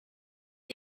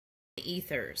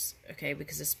ethers, okay,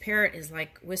 because this parrot is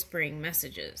like whispering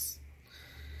messages.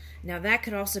 Now that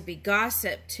could also be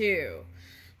gossip too,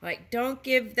 like don't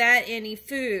give that any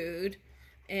food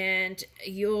and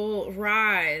you'll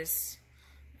rise.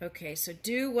 Okay, so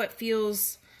do what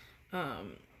feels,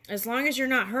 as long as you're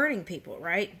not hurting people,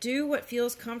 right? Do what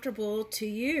feels comfortable to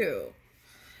you.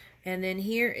 And then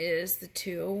here is the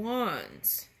Two of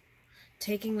Wands,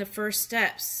 taking the first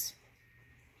steps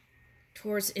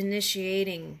towards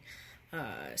initiating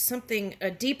something, a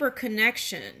deeper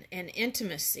connection and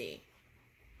intimacy.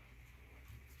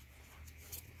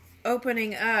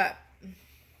 Opening up.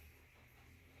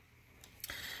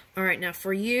 All right, now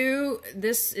for you,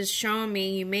 this is showing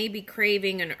me you may be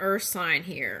craving an earth sign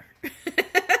here.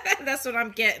 That's what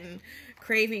I'm getting.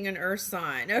 Craving an earth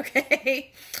sign,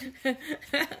 okay?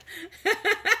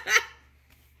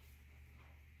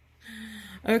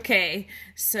 Okay,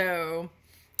 so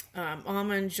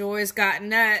Almond Joy's got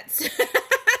nuts.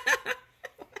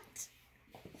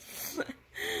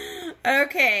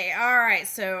 Okay, all right,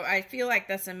 so I feel like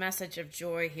that's a message of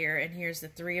joy here, and here's the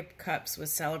Three of Cups with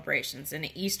celebrations, and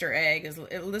an Easter egg.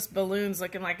 This balloon's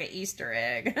looking like an Easter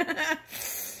egg.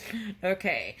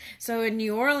 Okay, so in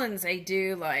New Orleans, they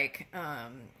do like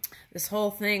this whole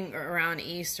thing around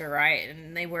Easter, right?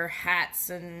 And they wear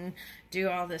hats and do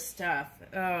all this stuff.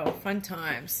 Oh, fun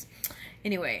times.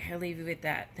 Anyway, I'll leave you with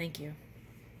that. Thank you.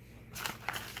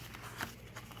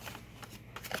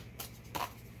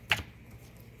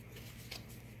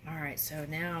 All right, so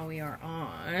now we are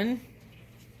on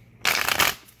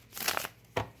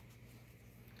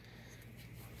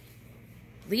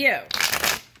Leo.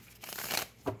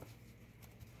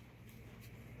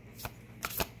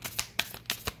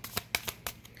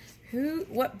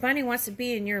 What bunny wants to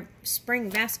be in your spring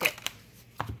basket?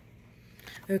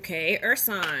 Okay, earth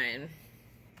sign.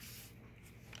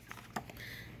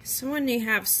 Someone you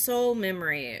have soul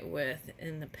memory with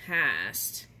in the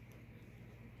past.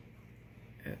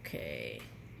 Okay.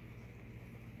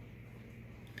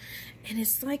 And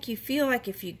it's like you feel like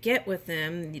if you get with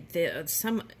them,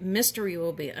 some mystery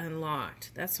will be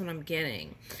unlocked. That's what I'm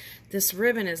getting. This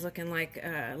ribbon is looking like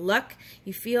luck.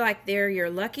 You feel like they're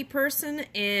your lucky person,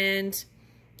 and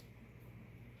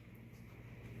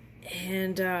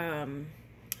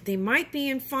they might be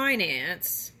in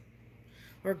finance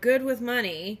or good with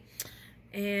money.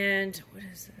 And what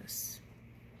is this?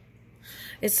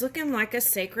 It's looking like a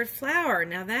sacred flower.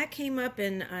 Now that came up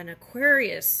in an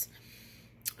Aquarius.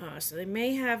 So they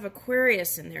may have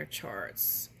Aquarius in their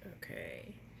charts.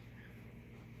 Okay.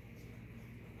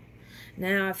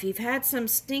 Now, if you've had some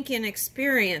stinking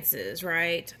experiences,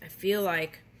 right, I feel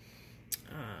like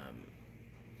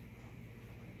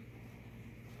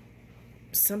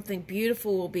something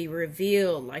beautiful will be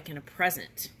revealed, like in a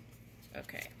present.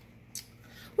 Okay.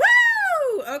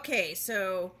 Woo! Okay,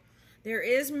 so there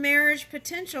is marriage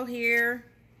potential here.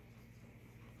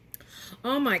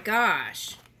 Oh my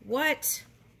gosh. What?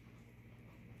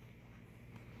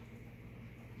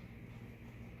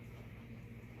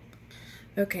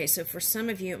 Okay, so for some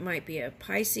of you, it might be a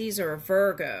Pisces or a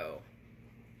Virgo.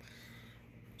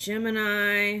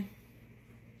 Gemini.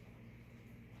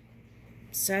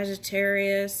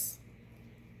 Sagittarius.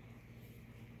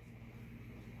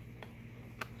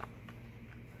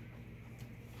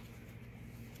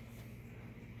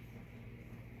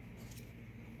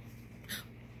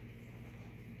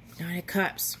 Nine of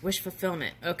Cups. Wish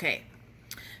fulfillment. Okay.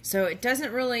 So it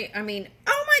doesn't really, I mean,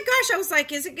 oh my gosh, I was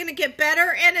like, is it going to get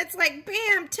better? And it's like,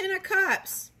 bam, 10 of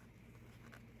Cups.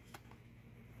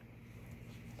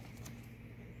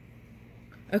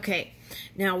 Okay,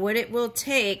 now what it will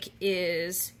take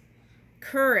is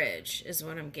courage, is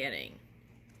what I'm getting.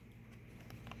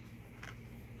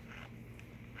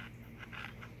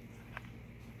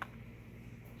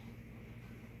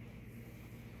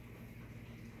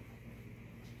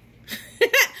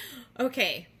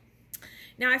 Okay.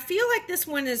 Now, I feel like this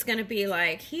one is going to be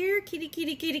like, here, kitty,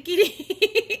 kitty, kitty,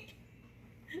 kitty.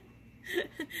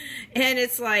 And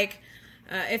it's like,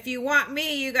 if you want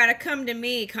me, you got to come to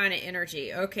me kind of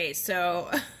energy. Okay,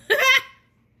 so,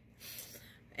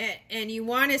 and you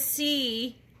want to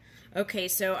see, okay,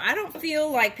 so I don't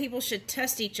feel like people should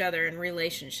test each other in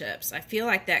relationships. I feel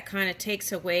like that kind of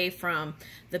takes away from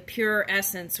the pure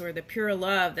essence or the pure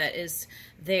love that is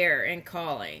there and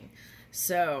calling.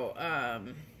 So,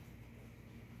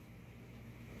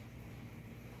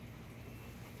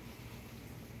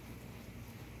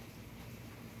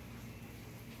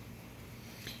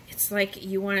 it's like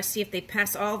you want to see if they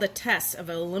pass all the tests of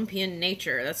Olympian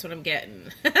nature. That's what I'm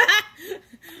getting.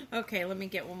 Okay, let me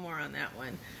get one more on that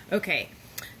one. Okay,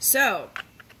 so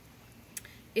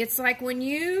it's like when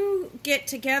you get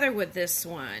together with this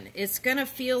one, it's going to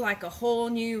feel like a whole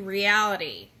new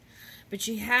reality. But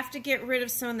you have to get rid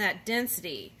of some of that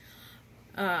density.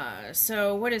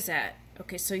 So what is that?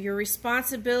 Okay, so your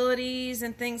responsibilities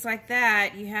and things like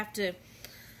that, you have to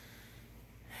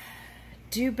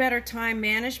do better time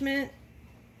management.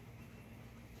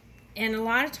 And a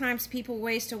lot of times people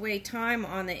waste away time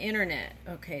on the internet.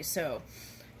 Okay, so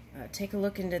take a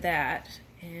look into that.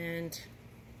 And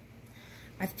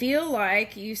I feel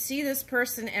like you see this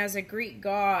person as a Greek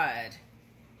god.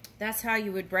 That's how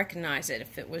you would recognize it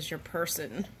if it was your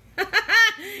person.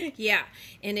 Yeah,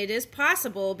 and it is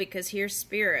possible because here's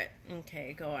spirit.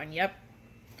 Okay, go on. Yep.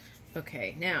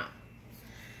 Okay, now,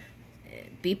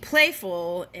 be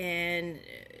playful and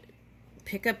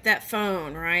pick up that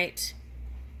phone, right?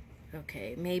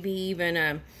 Okay, maybe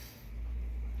even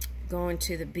going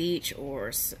to the beach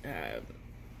or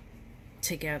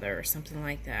together or something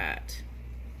like that.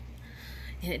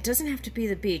 And it doesn't have to be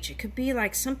the beach. It could be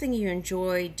like something you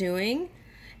enjoy doing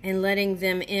and letting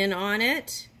them in on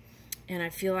it. And I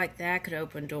feel like that could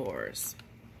open doors.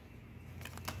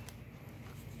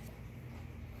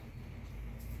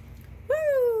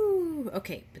 Woo!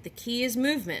 Okay, but the key is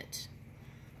movement.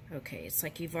 Okay, it's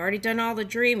like you've already done all the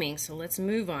dreaming, so let's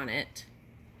move on it.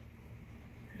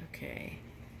 Okay.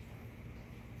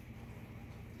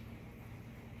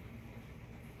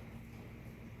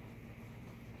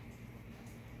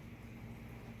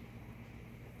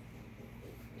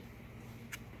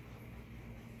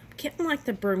 Getting like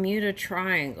the Bermuda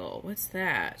Triangle. What's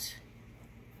that?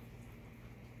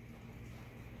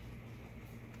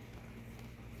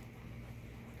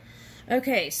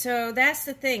 Okay, so that's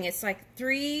the thing. It's like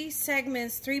 3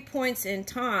 segments, 3 points in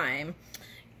time.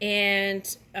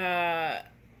 And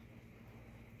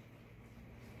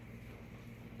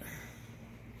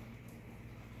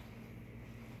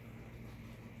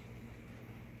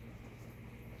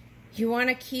you want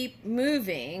to keep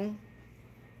moving.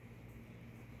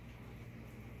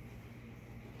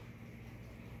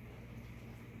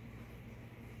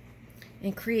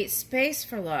 And create space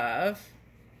for love.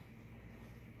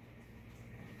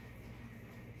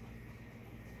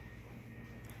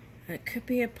 It could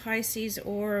be a Pisces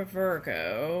or a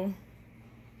Virgo.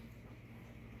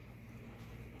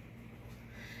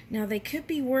 Now, they could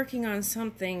be working on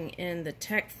something in the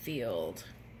tech field.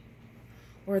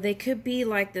 Or they could be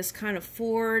like this kind of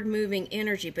forward-moving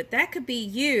energy. But that could be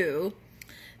you.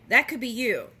 That could be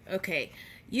you. Okay.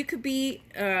 You could be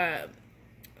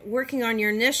working on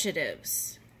your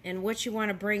initiatives and what you want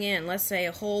to bring in. Let's say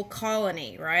a whole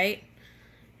colony, right?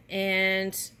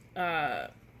 And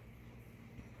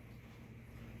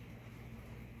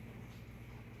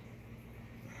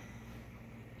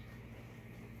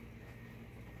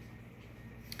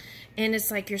it's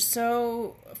like you're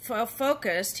so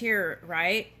focused here,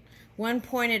 right? One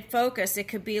pointed focus. It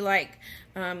could be like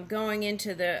going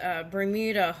into the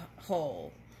Bermuda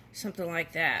hole, something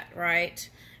like that, right?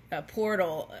 A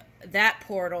portal, that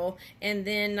portal, and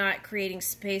then not creating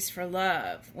space for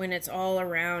love when it's all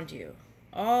around you.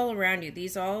 All around you.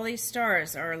 All these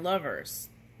stars are lovers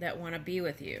that want to be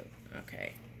with you.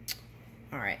 Okay.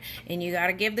 All right. And you got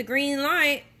to give the green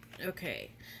light.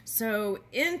 Okay. So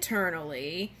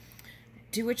internally,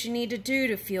 do what you need to do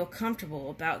to feel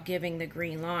comfortable about giving the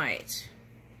green light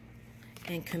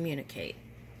and communicate.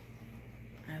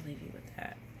 I'll leave you with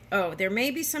that. Oh, there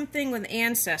may be something with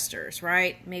ancestors,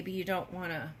 right? Maybe you don't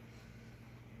want to...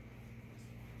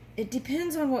 It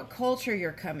depends on what culture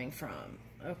you're coming from.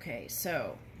 Okay,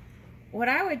 so what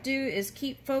I would do is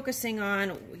keep focusing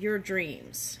on your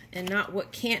dreams and not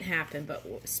what can't happen, but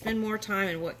spend more time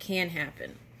in what can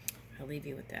happen. I'll leave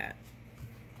you with that.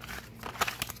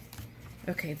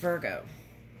 Okay, Virgo.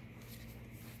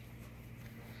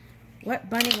 What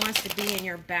bunny wants to be in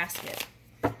your basket?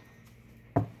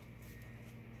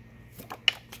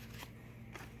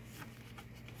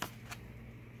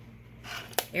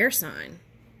 Air sign.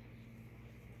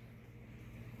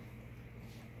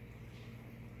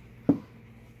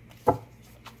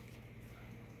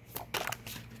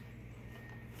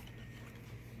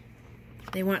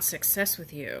 They want success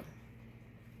with you.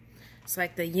 It's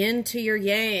like the yin to your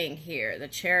yang here, the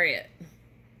Chariot.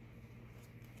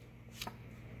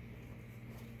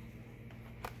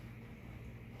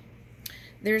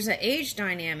 There's an age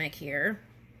dynamic here.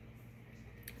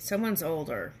 Someone's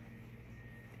older.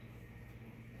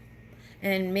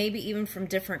 And maybe even from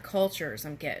different cultures,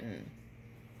 I'm getting.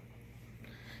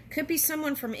 Could be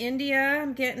someone from India,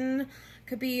 I'm getting.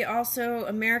 Could be also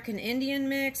American Indian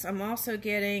mix. I'm also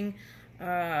getting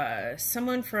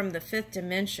someone from the 5th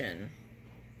dimension.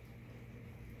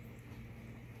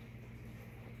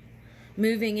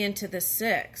 moving into the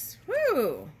 6.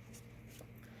 Woo!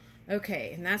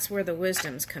 Okay, and that's where the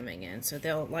wisdom's coming in. So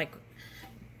they'll like,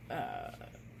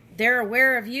 they're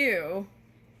aware of you.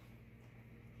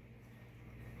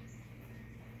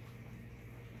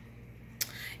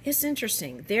 It's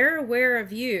interesting. They're aware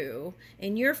of you,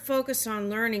 and you're focused on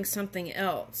learning something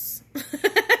else.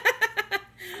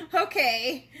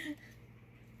 Okay.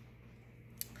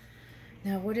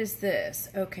 Now, what is this?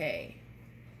 Okay.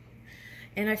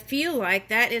 And I feel like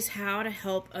that is how to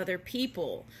help other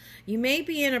people. You may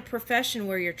be in a profession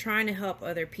where you're trying to help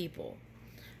other people.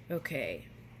 Okay.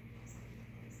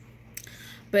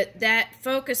 But that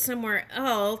focus somewhere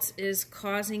else is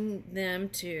causing them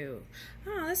to...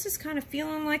 Oh, this is kind of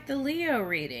feeling like the Leo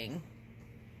reading.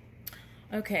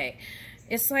 Okay.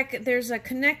 It's like there's a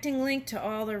connecting link to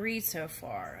all the reads so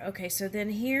far. Okay, so then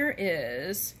here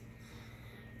is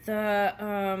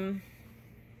the...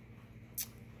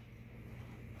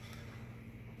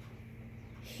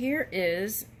 here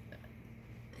is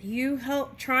you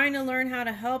trying to learn how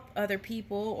to help other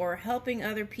people or helping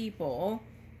other people.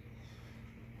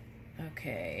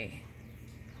 Okay.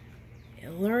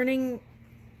 Learning,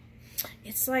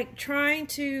 it's like trying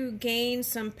to gain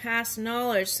some past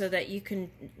knowledge so that you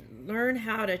can learn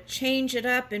how to change it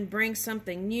up and bring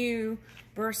something new,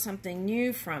 birth something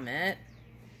new from it.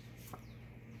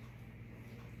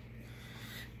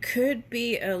 Could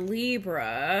be a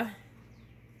Libra.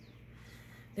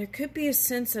 There could be a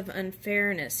sense of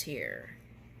unfairness here.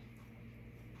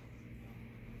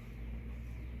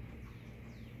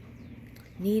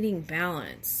 Needing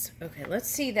balance. Okay, let's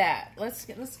see that. Let's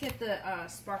get the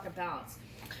spark of balance.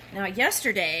 Now,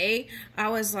 yesterday, I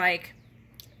was like,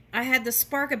 I had the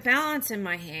spark of balance in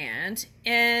my hand,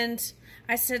 and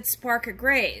I said spark of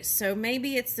grace. So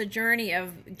maybe it's the journey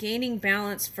of gaining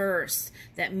balance first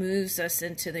that moves us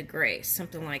into the grace.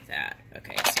 Something like that.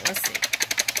 Okay, so let's see.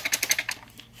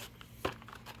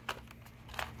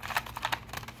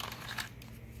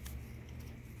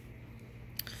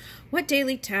 What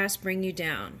daily tasks bring you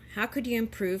down? How could you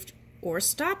improve or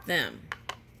stop them?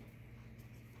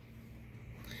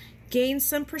 Gain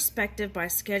some perspective by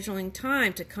scheduling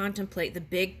time to contemplate the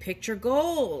big picture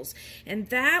goals. And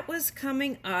that was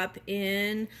coming up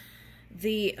in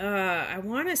the, I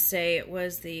want to say it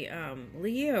was the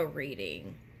Leo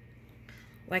reading.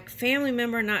 Like family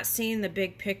member not seeing the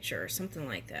big picture, something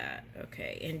like that.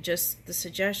 Okay, and just the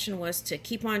suggestion was to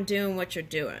keep on doing what you're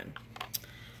doing.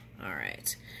 All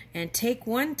right. And take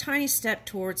one tiny step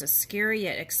towards a scary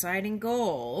yet exciting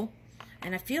goal.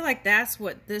 And I feel like that's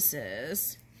what this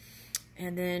is.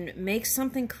 And then make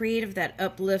something creative that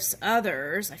uplifts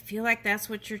others. I feel like that's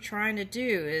what you're trying to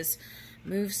do, is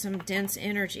move some dense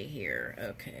energy here.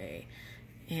 Okay.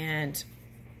 And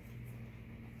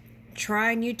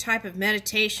try a new type of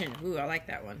meditation. Ooh, I like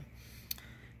that one.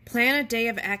 Plan a day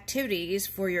of activities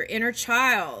for your inner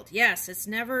child. Yes, it's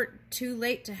never too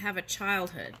late to have a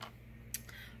childhood.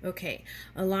 Okay,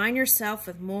 align yourself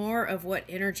with more of what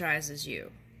energizes you.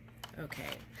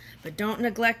 Okay, but don't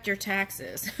neglect your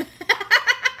taxes.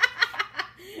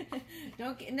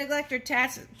 Don't neglect your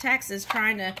taxes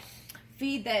trying to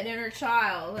feed that inner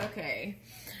child. Okay.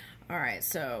 All right,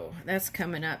 so that's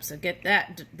coming up. So get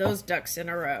those ducks in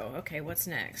a row. Okay, what's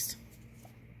next?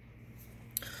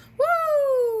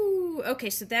 Woo! Okay,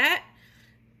 so that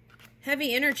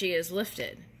heavy energy is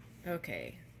lifted.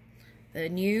 Okay. The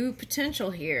new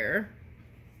potential here,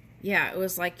 yeah, it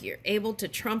was like you're able to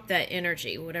trump that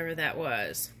energy, whatever that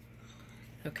was.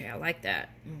 Okay, I like that.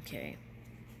 Okay.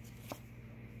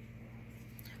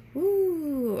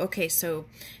 Ooh, okay, so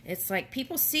it's like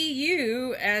people see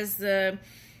you as the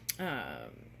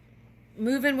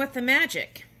moving with the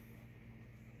magic.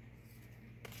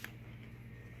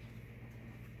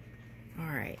 All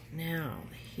right, now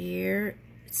here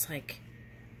it's like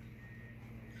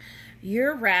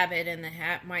your rabbit in the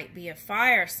hat might be a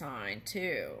fire sign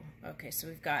too. Okay, so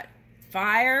we've got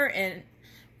fire and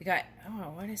we got,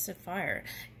 oh, what is it, fire?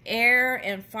 Air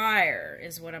and fire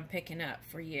is what I'm picking up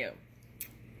for you.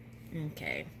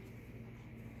 Okay.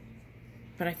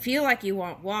 But I feel like you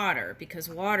want water because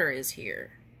water is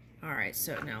here. All right,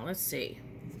 so now let's see.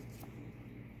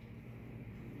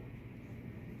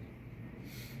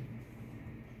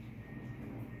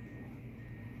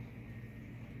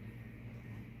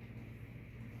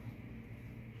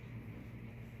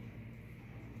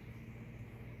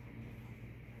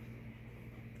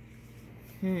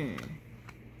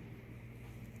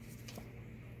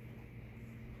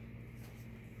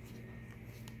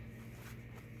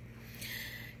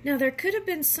 Now, there could have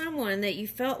been someone that you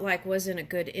felt like wasn't a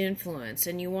good influence,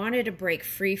 and you wanted to break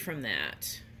free from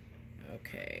that.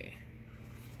 Okay.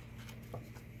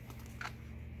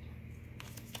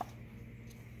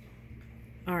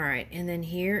 right, and then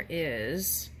here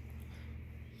is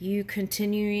you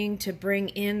continuing to bring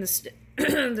in the,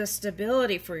 the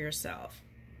stability for yourself.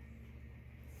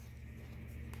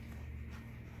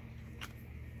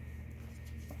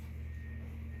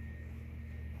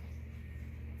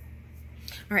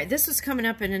 All right, this is coming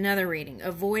up in another reading.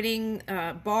 Avoiding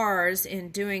bars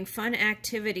and doing fun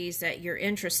activities that you're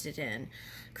interested in.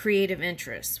 Creative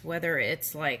interests, whether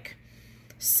it's like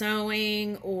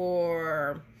sewing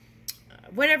or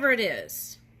whatever it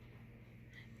is.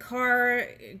 Car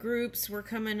groups were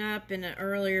coming up in an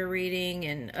earlier reading,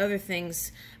 and other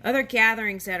things, other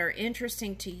gatherings that are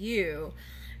interesting to you,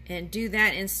 and do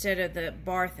that instead of the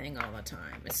bar thing all the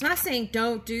time. It's not saying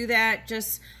don't do that,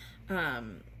 just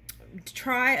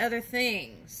try other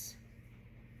things,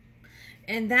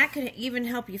 and that could even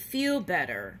help you feel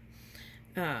better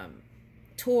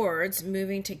towards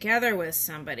moving together with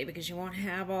somebody, because you won't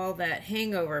have all that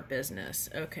hangover business.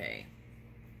 Okay.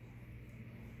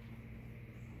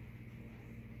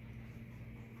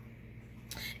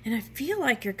 And I feel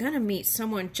like you're going to meet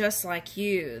someone just like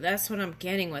you. That's what I'm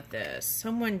getting with this.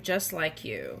 Someone just like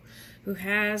you who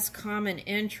has common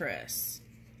interests.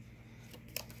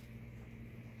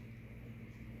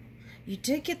 You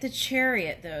did get the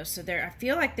Chariot, though, so there, I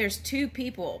feel like there's two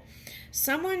people.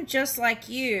 Someone just like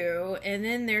you, and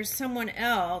then there's someone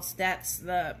else that's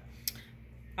the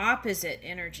opposite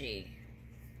energy.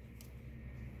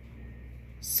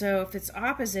 So if it's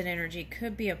opposite energy,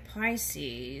 could be a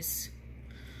Pisces.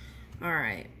 All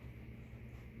right.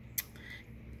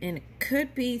 And it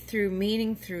could be through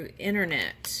meeting through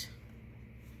internet.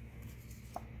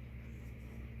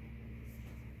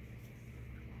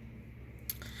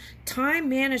 Time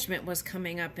management was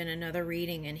coming up in another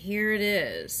reading, and here it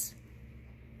is.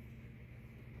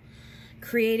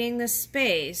 Creating the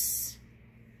space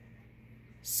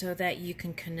so that you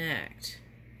can connect.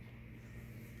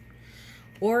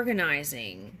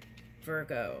 Organizing,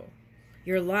 Virgo,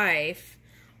 your life,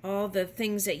 all the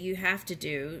things that you have to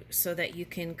do so that you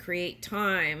can create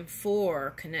time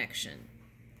for connection.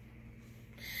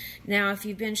 Now, if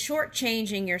you've been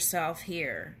shortchanging yourself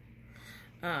here,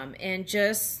 and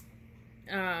just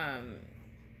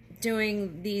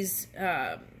doing these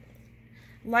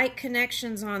light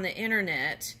connections on the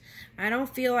internet, I don't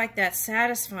feel like that's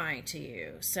satisfying to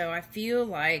you. So I feel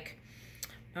like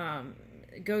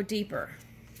go deeper.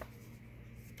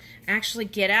 Actually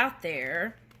get out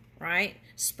there, right?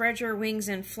 Spread your wings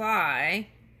and fly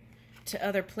to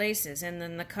other places, and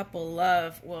then the couple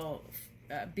love will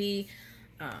be,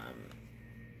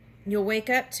 you'll wake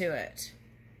up to it.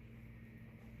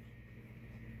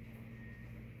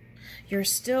 You're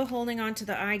still holding on to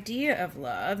the idea of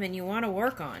love, and you want to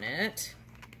work on it.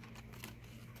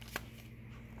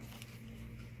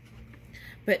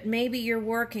 But maybe your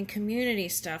work and community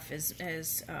stuff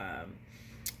is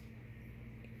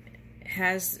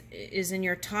in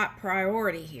your top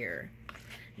priority here.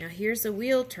 Now here's the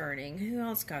wheel turning. Who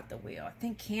else got the wheel? I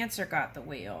think Cancer got the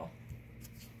wheel.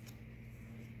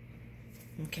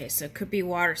 Okay, so it could be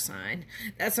water sign.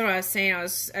 That's what I was saying.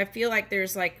 I feel like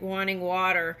there's like wanting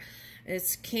water.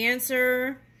 It's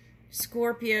Cancer,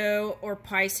 Scorpio, or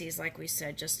Pisces, like we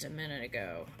said just a minute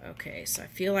ago. Okay, so I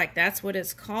feel like that's what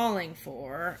it's calling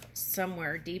for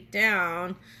somewhere deep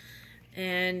down.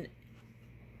 And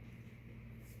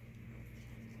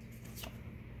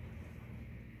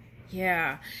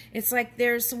yeah, it's like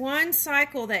there's one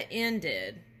cycle that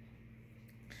ended,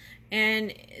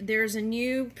 and there's a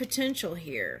new potential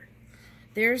here.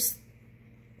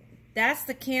 That's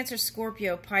the Cancer,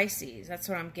 Scorpio, Pisces. That's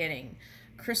what I'm getting.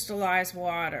 Crystallized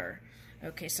water.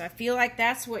 Okay, so I feel like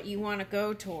that's what you want to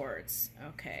go towards.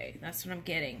 Okay, that's what I'm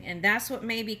getting. And that's what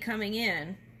may be coming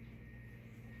in.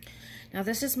 Now,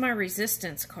 this is my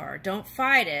resistance card. Don't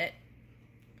fight it.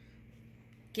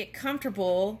 Get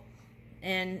comfortable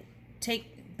and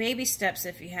take baby steps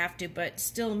if you have to, but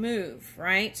still move,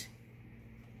 right?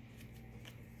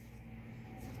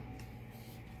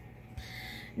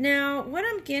 Now, what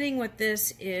I'm getting with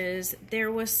this is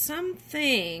there was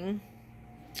something,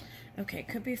 okay,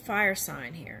 could be fire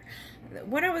sign here.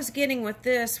 What I was getting with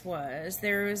this was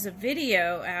there was a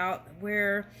video out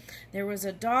where there was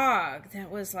a dog that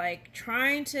was like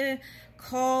trying to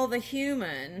call the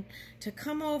human to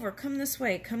come over, come this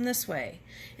way, come this way.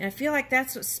 And I feel like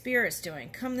that's what Spirit's doing,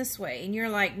 come this way. And you're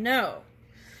like, no.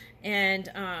 And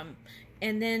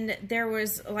then there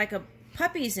was like a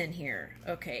puppies in here.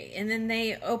 Okay, and then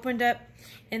they opened up,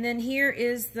 and then here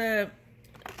is the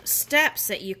steps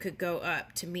that you could go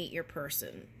up to meet your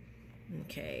person.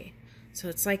 Okay, so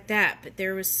it's like that, but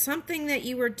there was something that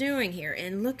you were doing here,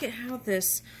 and look at how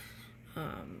this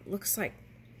looks like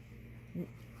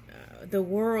the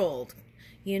world,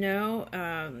 you know,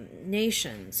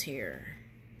 nations here.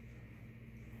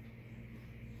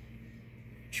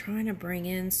 Trying to bring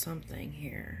in something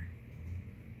here.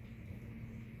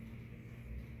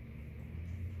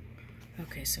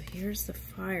 Okay, so here's the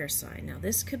fire sign. Now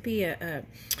this could be an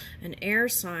air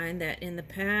sign that in the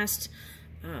past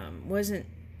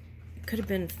could have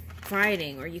been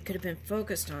fighting, or you could have been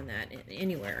focused on that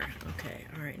anywhere. Okay,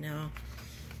 all right, now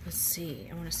let's see.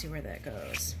 I want to see where that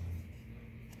goes.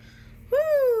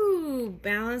 Woo!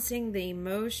 Balancing the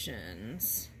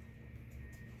emotions.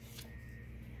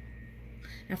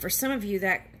 Now, for some of you,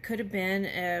 that could have been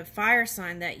a fire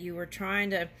sign that you were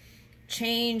trying to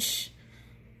change,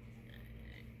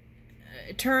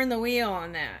 turn the wheel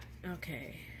on that.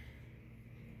 Okay.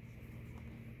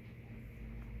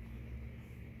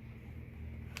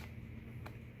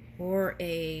 Or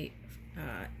a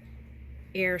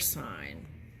air sign.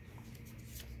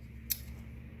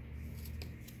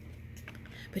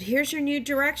 But here's your new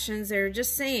directions. They're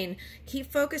just saying,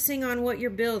 keep focusing on what you're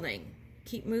building.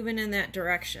 Keep moving in that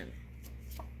direction.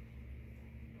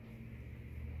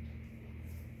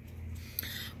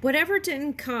 Whatever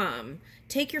didn't come,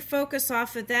 take your focus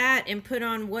off of that and put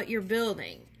on what you're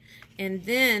building. And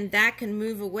then that can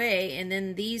move away, and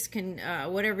then these can,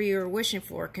 whatever you're wishing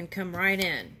for, can come right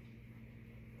in.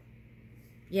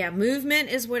 Yeah, movement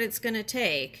is what it's going to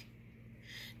take.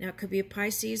 Now, it could be a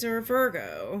Pisces or a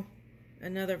Virgo.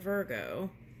 Another Virgo.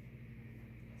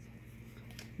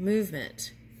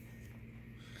 Movement.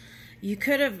 You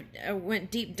could have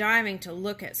went deep diving to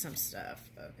look at some stuff.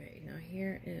 Okay, now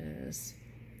here is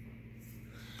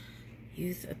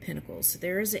Youth of Pentacles. So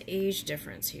there is an age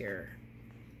difference here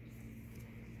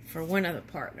for one of the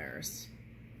partners,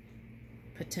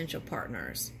 potential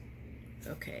partners.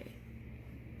 Okay.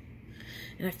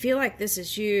 And I feel like this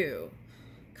is you,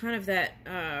 kind of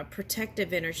that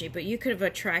protective energy, but you could have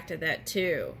attracted that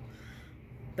too.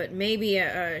 But maybe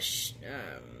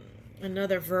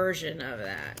another version of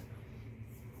that.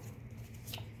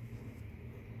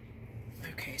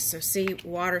 Okay, so see,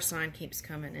 water sign keeps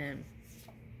coming in.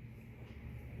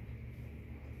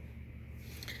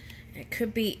 It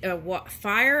could be a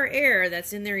fire or air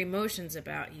that's in their emotions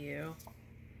about you.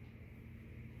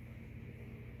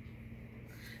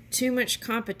 Too much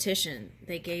competition.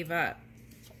 They gave up.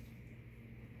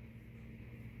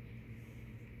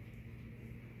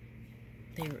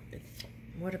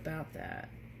 What about that?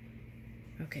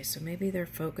 Okay, so maybe they're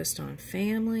focused on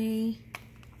family.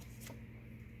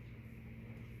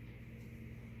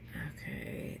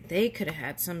 Okay, they could have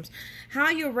had some... How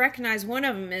you'll recognize one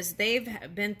of them is they've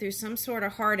been through some sort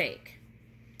of heartache.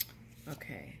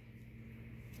 Okay.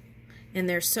 And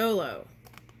they're solo.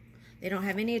 They don't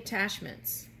have any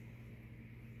attachments.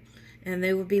 And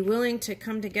they would be willing to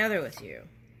come together with you.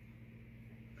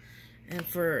 And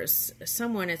for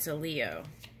someone, it's a Leo.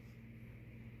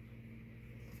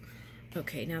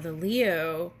 Okay, now the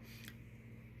Leo,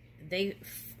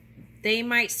 they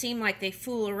might seem like they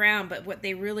fool around, but what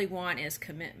they really want is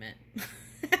commitment.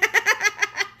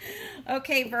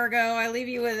 Okay, Virgo, I leave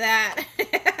you with that.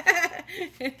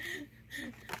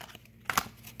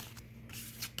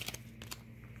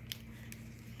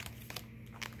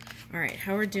 All right,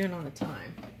 how we're doing on the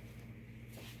time?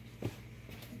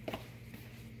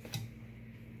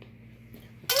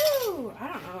 Woo!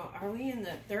 I don't know. Are we in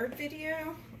the third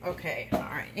video? Okay, all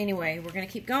right. Anyway, we're going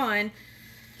to keep going.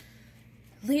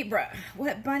 Libra,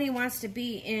 what bunny wants to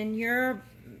be in your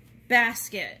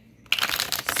basket?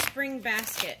 Spring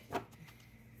basket.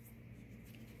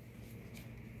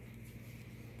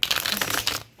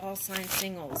 This is all sign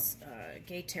singles,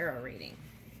 gay tarot reading.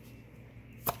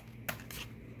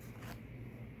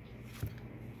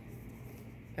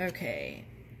 Okay.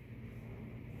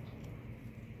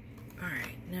 All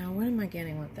right. Now, what am I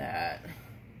getting with that?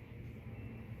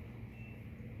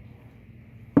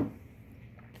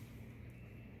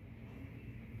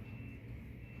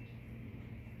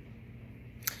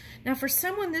 Now, for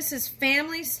someone, this is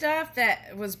family stuff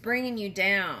that was bringing you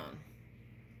down.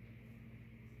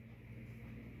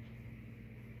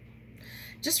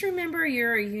 Just remember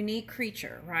you're a unique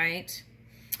creature, right?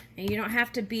 And you don't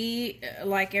have to be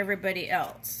like everybody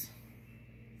else.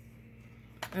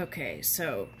 Okay,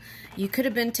 so you could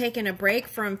have been taking a break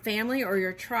from family or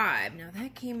your tribe. Now,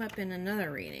 that came up in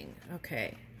another reading.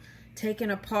 Okay, taking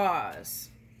a pause.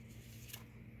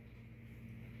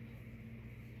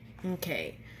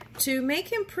 Okay, to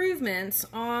make improvements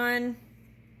on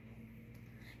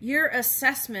your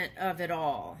assessment of it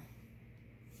all.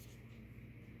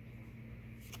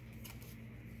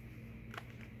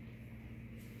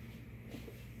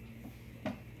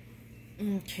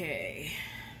 Okay.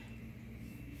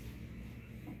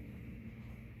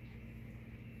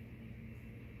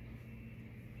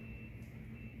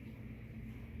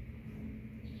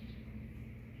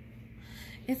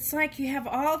 It's like you have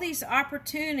all these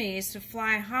opportunities to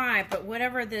fly high, but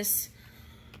whatever this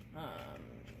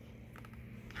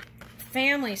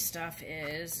family stuff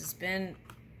has been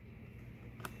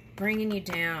bringing you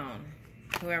down,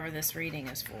 whoever this reading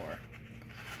is for.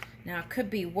 Now, it could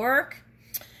be work.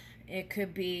 It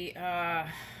could be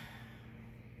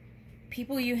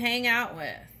people you hang out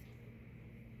with.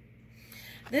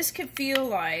 This could feel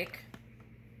like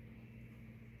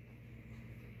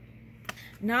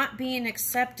not being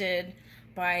accepted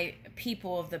by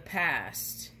people of the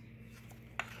past.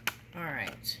 All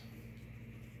right.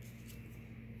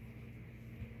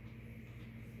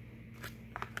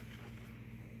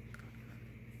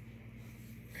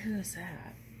 Who is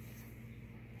that?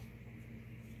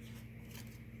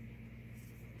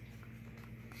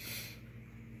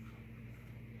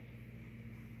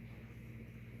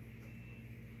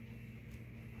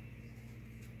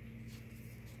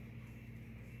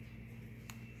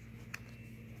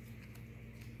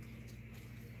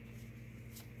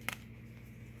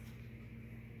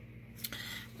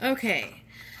 Okay,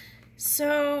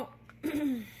 so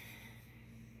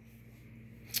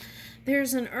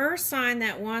there's an earth sign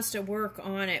that wants to work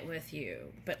on it with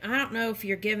you, but I don't know if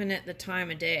you're giving it the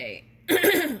time of day.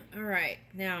 All right,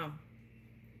 now,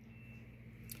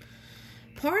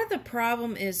 part of the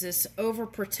problem is this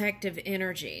overprotective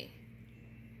energy.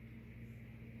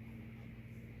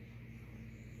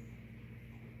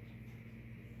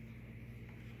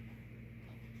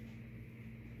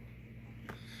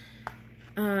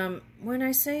 When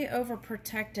I say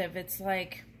overprotective, it's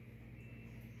like,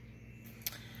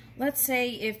 let's say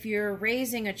if you're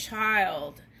raising a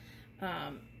child,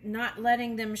 not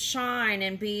letting them shine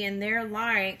and be in their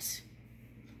light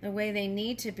the way they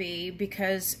need to be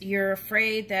because you're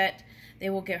afraid that they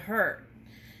will get hurt.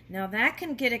 Now that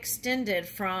can get extended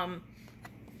from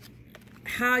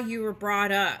how you were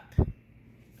brought up.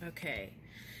 Okay.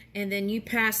 And then you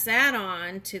pass that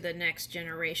on to the next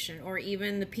generation or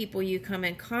even the people you come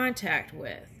in contact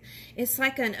with. It's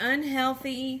like an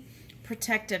unhealthy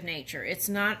protective nature. It's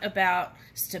not about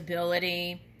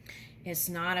stability. It's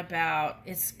not about,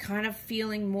 it's kind of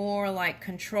feeling more like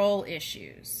control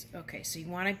issues. Okay, so you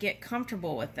want to get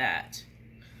comfortable with that.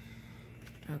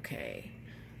 Okay.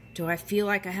 Do I feel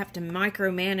like I have to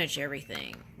micromanage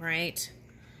everything, right?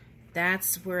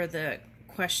 That's where the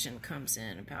question comes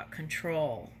in about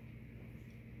control.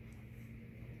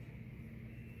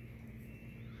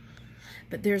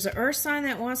 But there's an earth sign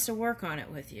that wants to work on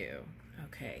it with you.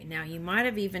 Okay, now you might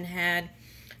have even had,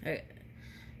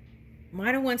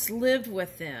 might have once lived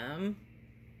with them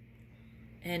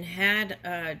and had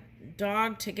a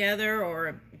dog together or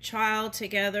a child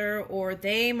together, or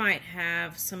they might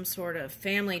have some sort of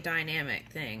family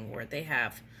dynamic thing where they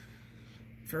have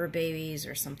fur babies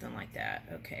or something like that.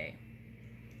 Okay.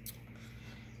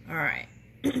 All right.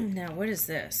 Now, what is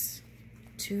this?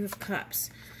 Two of Cups.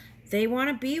 They want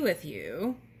to be with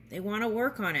you. They want to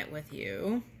work on it with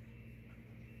you.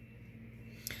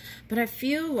 But I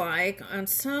feel like on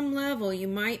some level you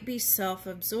might be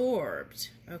self-absorbed.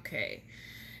 Okay.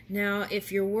 Now,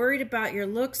 if you're worried about your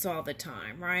looks all the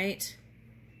time, right?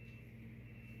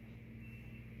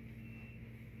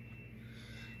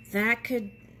 That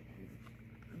could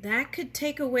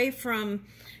take away from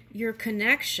your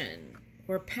connection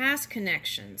or past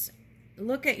connections.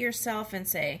 Look at yourself and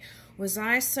say, was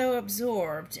I so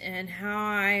absorbed in how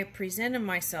I presented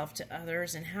myself to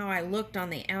others and how I looked on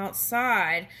the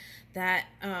outside that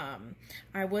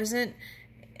I wasn't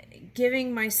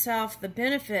giving myself the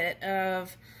benefit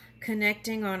of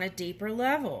connecting on a deeper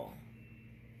level?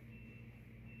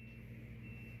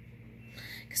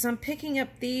 Because I'm picking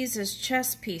up these as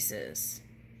chess pieces.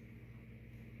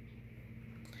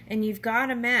 And you've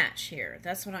got a match here.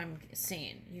 That's what I'm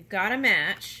seeing. You've got a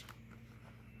match.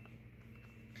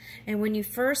 And when you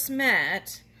first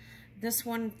met, this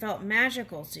one felt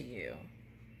magical to you.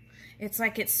 It's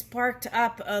like it sparked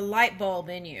up a light bulb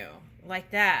in you, like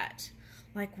that.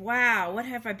 Like, wow, what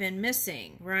have I been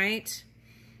missing, right?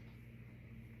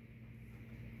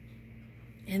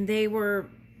 And they were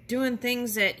doing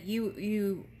things that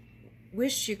you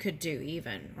wish you could do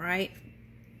even, right?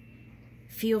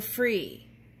 Feel free.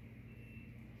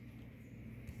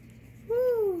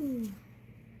 Woo!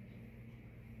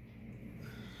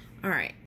 All right.